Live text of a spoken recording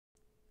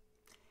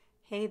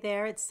Hey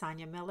there, it's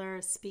Sonia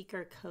Miller,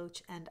 speaker,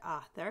 coach, and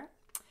author.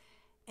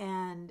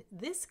 And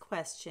this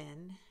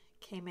question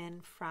came in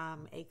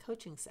from a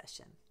coaching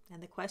session.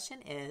 And the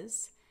question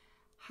is,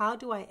 how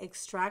do I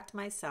extract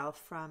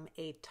myself from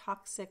a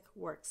toxic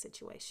work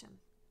situation?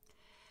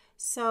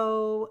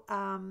 So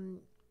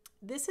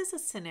this is a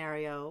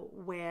scenario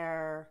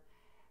where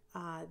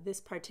this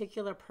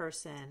particular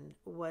person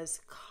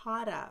was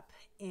caught up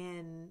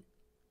in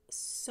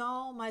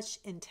so much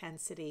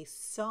intensity,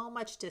 so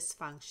much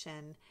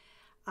dysfunction.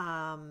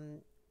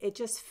 It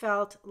just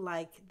felt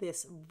like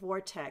this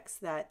vortex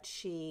that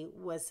she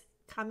was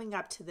coming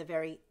up to the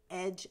very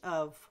edge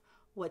of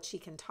what she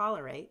can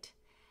tolerate.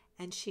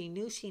 And she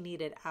knew she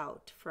needed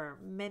out for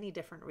many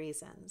different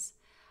reasons,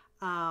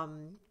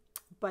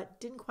 but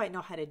didn't quite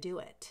know how to do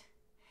it.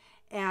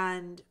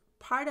 And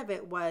part of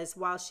it was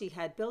while she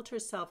had built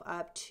herself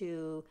up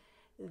to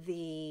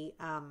the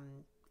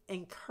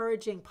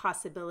encouraging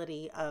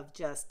possibility of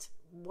just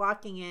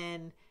walking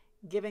in,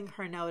 giving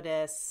her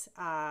notice,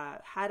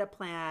 had a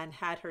plan,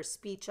 had her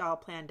speech all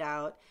planned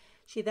out.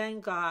 She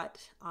then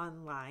got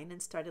online and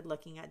started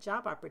looking at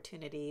job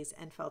opportunities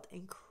and felt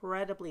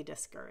incredibly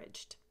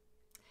discouraged.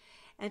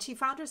 And she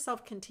found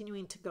herself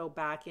continuing to go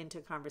back into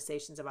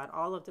conversations about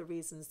all of the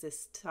reasons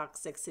this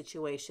toxic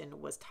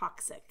situation was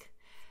toxic.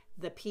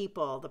 The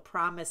people, the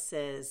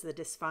promises, the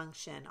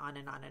dysfunction, on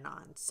and on and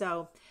on.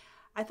 So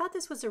I thought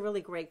this was a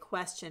really great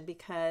question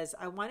because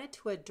I wanted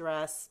to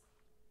address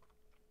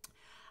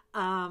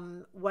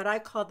what I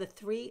call the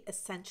 3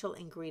 essential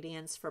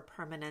ingredients for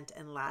permanent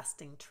and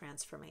lasting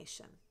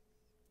transformation.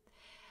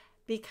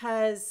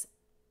 Because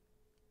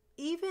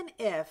even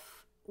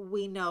if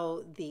we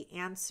know the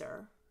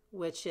answer,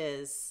 which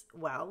is,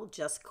 well,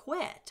 just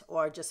quit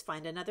or just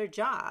find another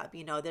job.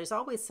 You know, there's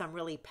always some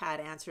really pat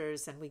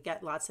answers, and we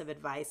get lots of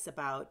advice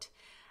about,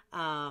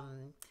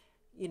 from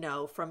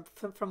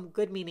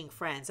good-meaning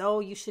friends.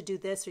 Oh, you should do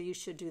this or you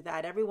should do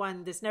that.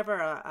 There's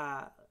never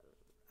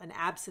an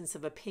absence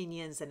of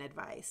opinions and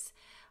advice.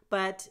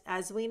 But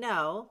as we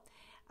know,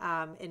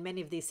 in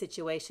many of these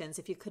situations,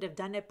 if you could have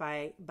done it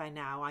by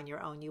now on your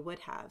own, you would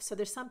have. So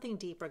there's something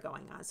deeper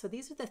going on. So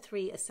these are the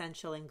 3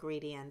 essential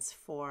ingredients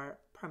for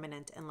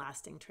permanent and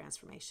lasting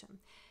transformation: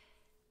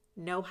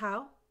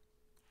 know-how,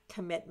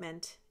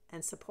 commitment,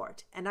 and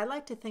support. And I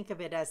like to think of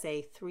it as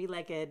a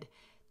 3-legged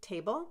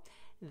table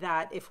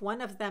that if one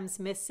of them's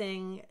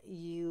missing,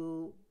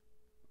 you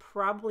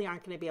probably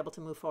aren't going to be able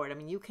to move forward. I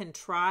mean, you can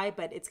try,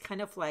 but it's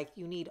kind of like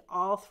you need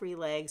all 3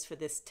 legs for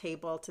this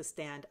table to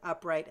stand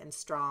upright and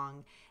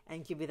strong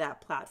and give you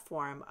that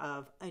platform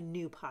of a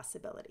new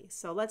possibility.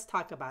 So let's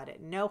talk about it: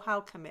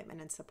 know-how,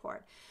 commitment, and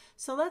support.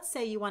 So let's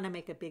say you want to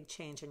make a big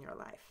change in your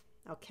life.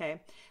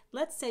 Okay,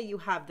 let's say you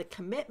have the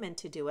commitment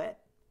to do it,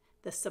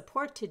 the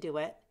support to do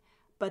it,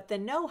 but the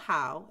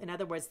know-how, in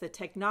other words, the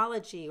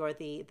technology or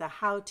the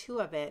how-to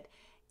of it,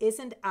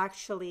 isn't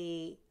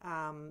actually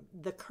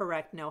the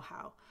correct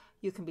know-how.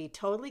 You can be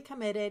totally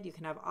committed, you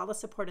can have all the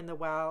support in the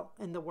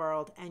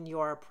world, and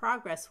your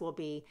progress will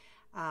be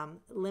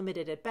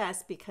limited at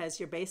best because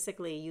you're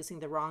basically using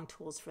the wrong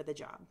tools for the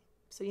job.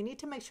 So you need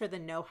to make sure the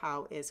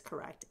know-how is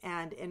correct.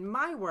 And in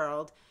my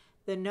world,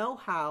 the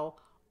know-how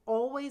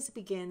always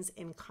begins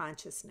in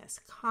consciousness.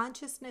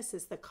 Consciousness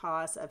is the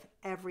cause of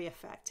every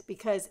effect,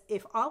 because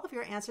if all of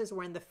your answers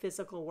were in the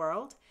physical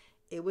world,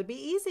 it would be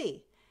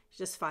easy.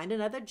 Just find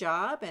another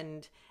job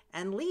and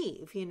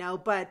leave,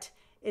 but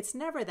it's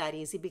never that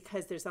easy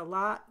because there's a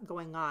lot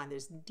going on.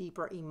 There's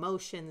deeper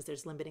emotions,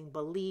 there's limiting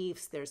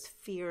beliefs, there's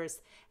fears.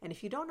 And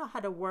if you don't know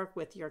how to work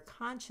with your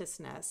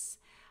consciousness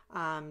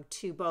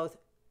to both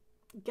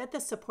get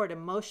the support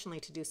emotionally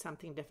to do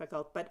something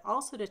difficult, but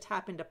also to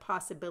tap into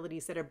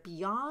possibilities that are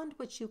beyond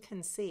what you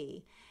can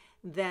see,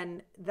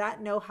 then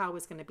that know-how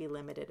is going to be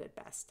limited at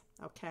best,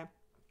 okay?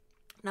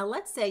 Now,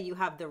 let's say you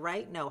have the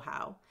right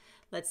know-how.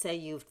 Let's say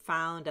you've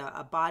found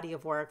a body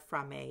of work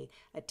from a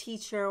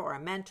teacher or a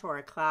mentor or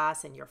a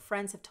class, and your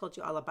friends have told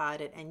you all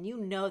about it, and you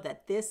know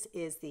that this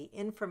is the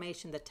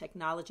information, the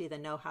technology, the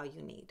know-how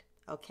you need,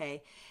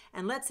 okay?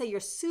 And let's say you're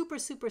super,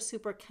 super,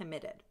 super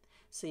committed.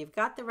 So you've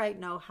got the right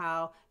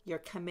know-how, you're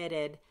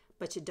committed,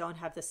 but you don't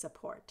have the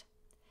support.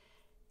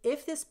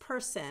 If this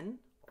person,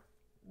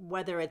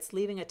 whether it's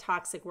leaving a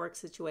toxic work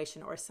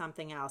situation or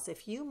something else,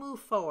 if you move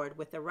forward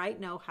with the right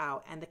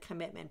know-how and the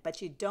commitment,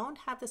 but you don't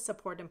have the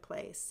support in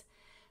place,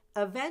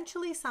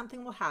 eventually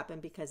something will happen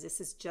because this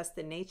is just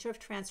the nature of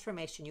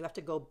transformation. You have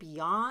to go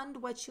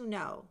beyond what you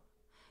know.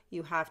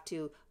 You have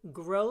to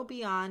grow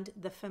beyond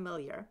the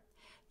familiar.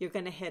 You're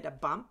going to hit a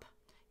bump.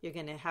 You're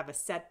going to have a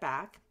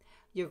setback.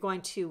 You're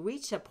going to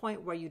reach a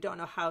point where you don't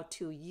know how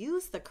to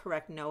use the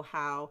correct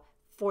know-how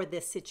for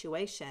this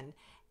situation.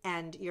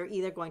 And you're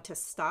either going to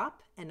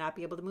stop and not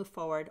be able to move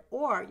forward,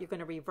 or you're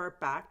going to revert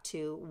back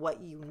to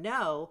what you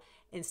know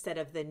instead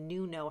of the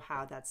new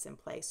know-how that's in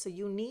place. So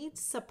you need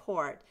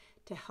support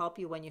to help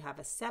you when you have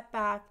a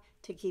setback,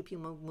 to keep you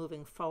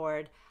moving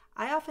forward.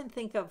 I often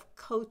think of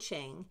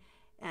coaching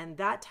and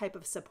that type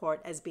of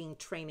support as being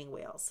training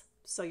wheels.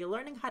 So you're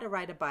learning how to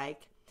ride a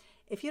bike.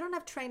 If you don't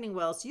have training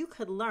wheels, you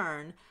could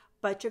learn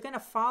but you're going to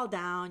fall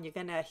down, you're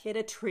going to hit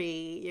a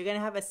tree, you're going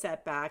to have a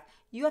setback.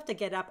 You have to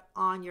get up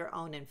on your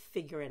own and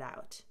figure it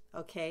out,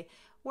 okay?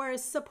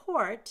 Whereas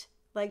support,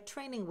 like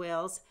training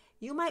wheels,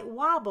 you might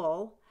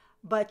wobble,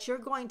 but you're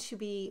going to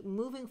be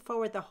moving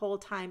forward the whole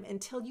time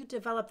until you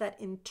develop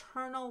that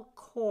internal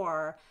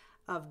core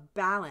of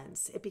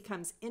balance. It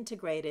becomes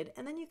integrated,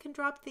 and then you can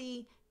drop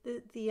the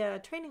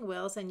training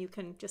wheels and you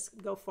can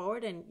just go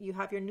forward, and you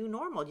have your new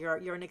normal.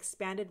 You're an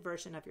expanded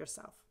version of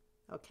yourself,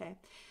 okay?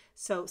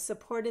 So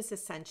support is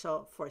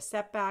essential for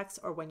setbacks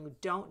or when you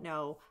don't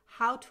know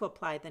how to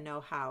apply the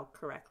know-how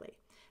correctly.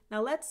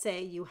 Now, let's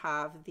say you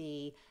have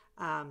the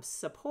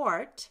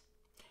support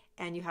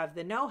and you have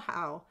the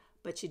know-how,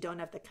 but you don't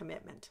have the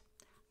commitment.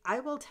 I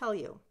will tell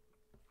you,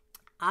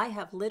 I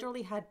have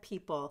literally had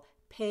people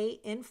pay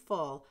in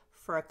full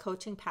for a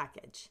coaching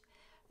package,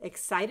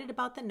 excited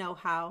about the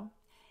know-how,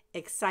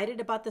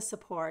 excited about the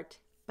support,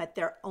 but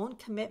their own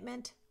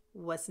commitment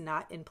was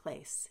not in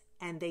place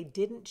and they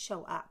didn't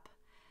show up.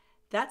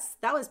 That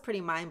was pretty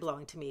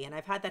mind-blowing to me, and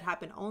I've had that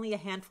happen only a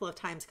handful of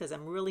times because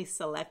I'm really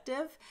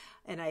selective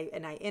and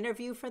I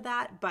interview for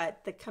that,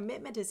 but the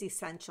commitment is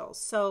essential.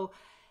 So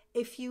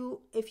if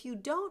you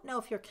don't know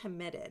if you're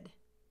committed,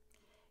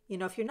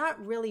 if you're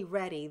not really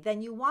ready,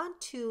 then you want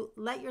to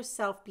let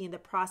yourself be in the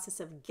process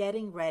of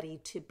getting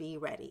ready to be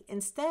ready.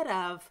 Instead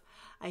of,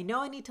 I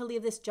know I need to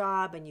leave this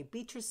job, and you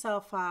beat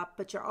yourself up,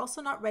 but you're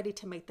also not ready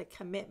to make the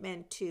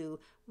commitment to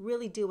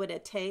really do what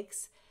it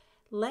takes.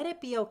 Let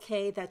it be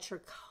okay that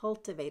you're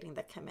cultivating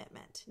the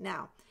commitment.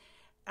 Now,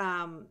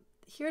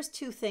 here's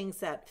two things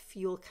that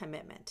fuel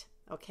commitment,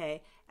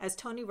 okay? As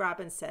Tony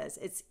Robbins says,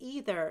 it's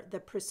either the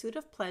pursuit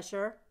of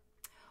pleasure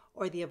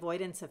or the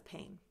avoidance of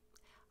pain.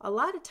 A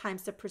lot of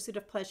times the pursuit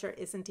of pleasure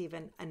isn't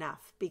even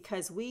enough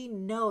because we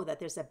know that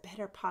there's a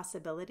better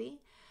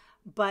possibility,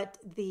 but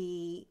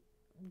the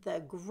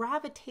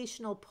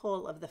gravitational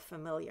pull of the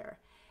familiar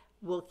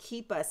will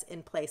keep us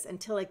in place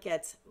until it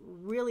gets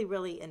really,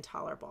 really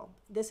intolerable.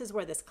 This is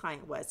where this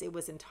client was. It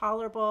was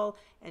intolerable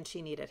and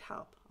she needed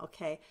help,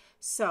 okay?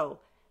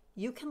 So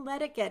you can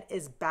let it get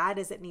as bad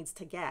as it needs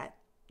to get.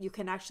 You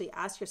can actually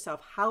ask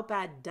yourself, how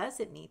bad does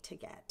it need to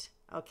get,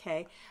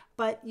 okay?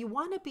 But you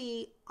want to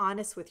be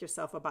honest with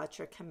yourself about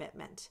your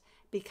commitment,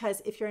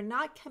 because if you're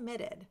not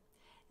committed,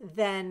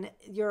 then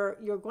you're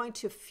going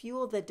to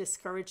fuel the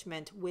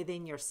discouragement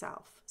within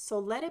yourself. So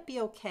let it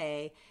be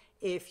okay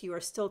if you are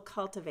still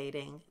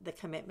cultivating the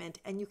commitment,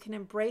 and you can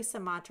embrace a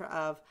mantra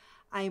of,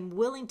 I'm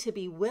willing to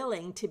be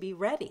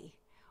ready,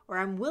 or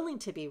I'm willing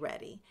to be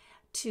ready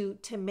to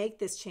make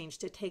this change,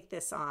 to take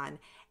this on,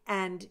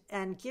 and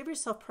give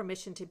yourself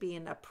permission to be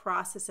in a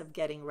process of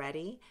getting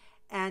ready.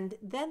 And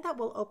then that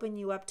will open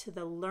you up to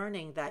the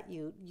learning that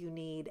you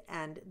need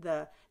and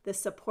the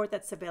support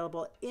that's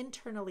available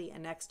internally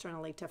and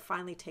externally to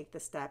finally take the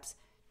steps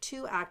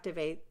to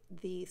activate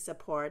the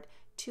support,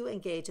 to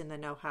engage in the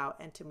know-how,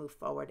 and to move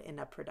forward in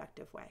a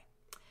productive way.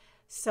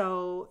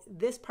 So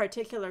this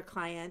particular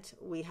client,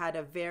 we had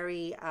a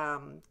very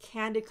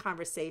candid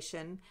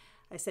conversation.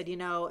 I said,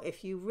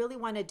 if you really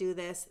want to do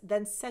this,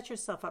 then set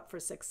yourself up for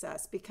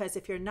success, because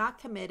if you're not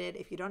committed,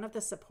 if you don't have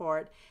the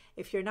support,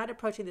 if you're not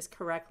approaching this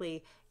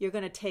correctly, you're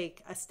going to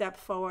take a step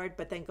forward,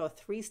 but then go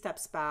 3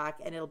 steps back,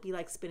 and it'll be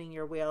like spinning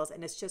your wheels,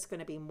 and it's just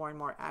going to be more and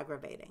more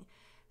aggravating.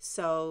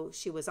 So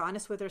she was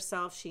honest with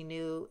herself. She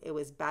knew it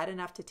was bad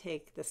enough to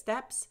take the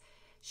steps.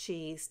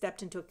 She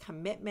stepped into a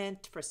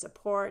commitment for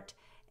support,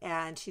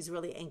 and she's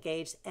really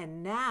engaged.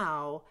 And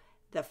now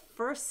the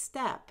first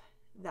step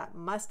that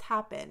must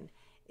happen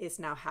is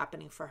now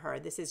happening for her.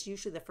 This is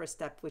usually the first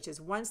step, which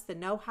is once the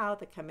know-how,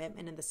 the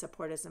commitment, and the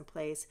support is in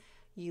place,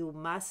 you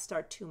must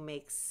start to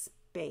make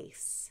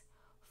space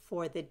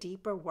for the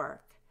deeper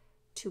work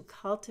to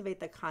cultivate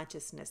the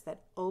consciousness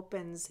that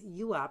opens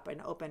you up and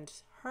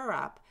opens her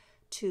up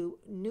to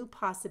new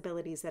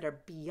possibilities that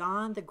are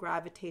beyond the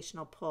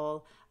gravitational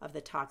pull of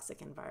the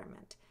toxic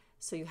environment.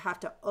 So you have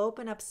to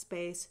open up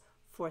space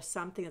for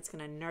something that's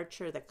going to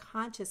nurture the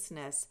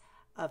consciousness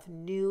of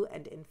new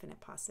and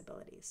infinite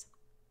possibilities.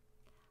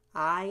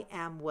 I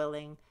am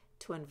willing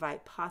to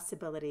invite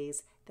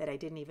possibilities that I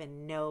didn't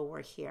even know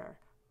were here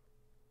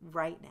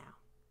right now.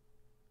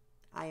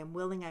 I am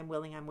willing, I'm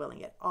willing, I'm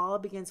willing. It all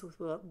begins with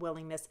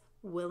willingness.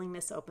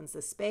 Willingness opens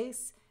the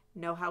space.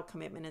 Know-how,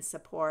 commitment, and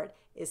support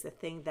is the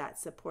thing that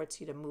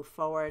supports you to move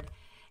forward.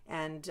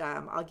 And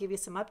I'll give you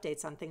some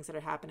updates on things that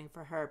are happening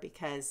for her,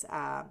 because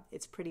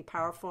it's pretty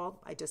powerful.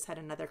 I just had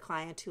another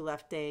client who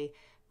left a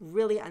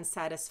really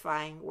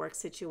unsatisfying work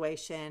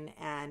situation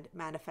and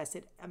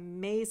manifested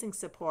amazing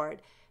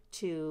support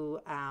to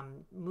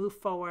move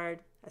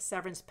forward, a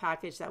severance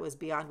package that was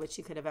beyond what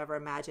she could have ever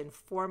imagined,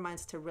 4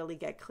 months to really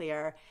get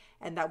clear,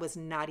 and that was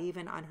not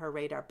even on her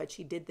radar. But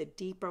she did the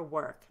deeper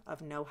work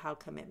of know-how,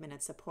 commitment,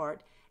 and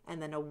support, and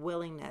then a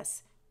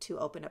willingness to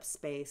open up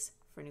space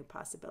for new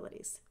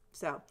possibilities.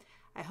 So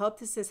I hope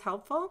this is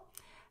helpful.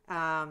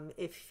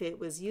 If it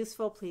was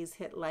useful, please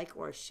hit like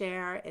or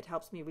share. It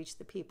helps me reach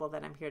the people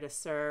that I'm here to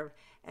serve.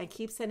 And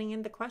keep sending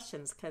in the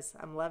questions, because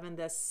I'm loving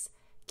this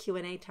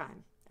Q&A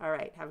time. All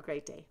right. Have a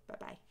great day.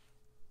 Bye-bye.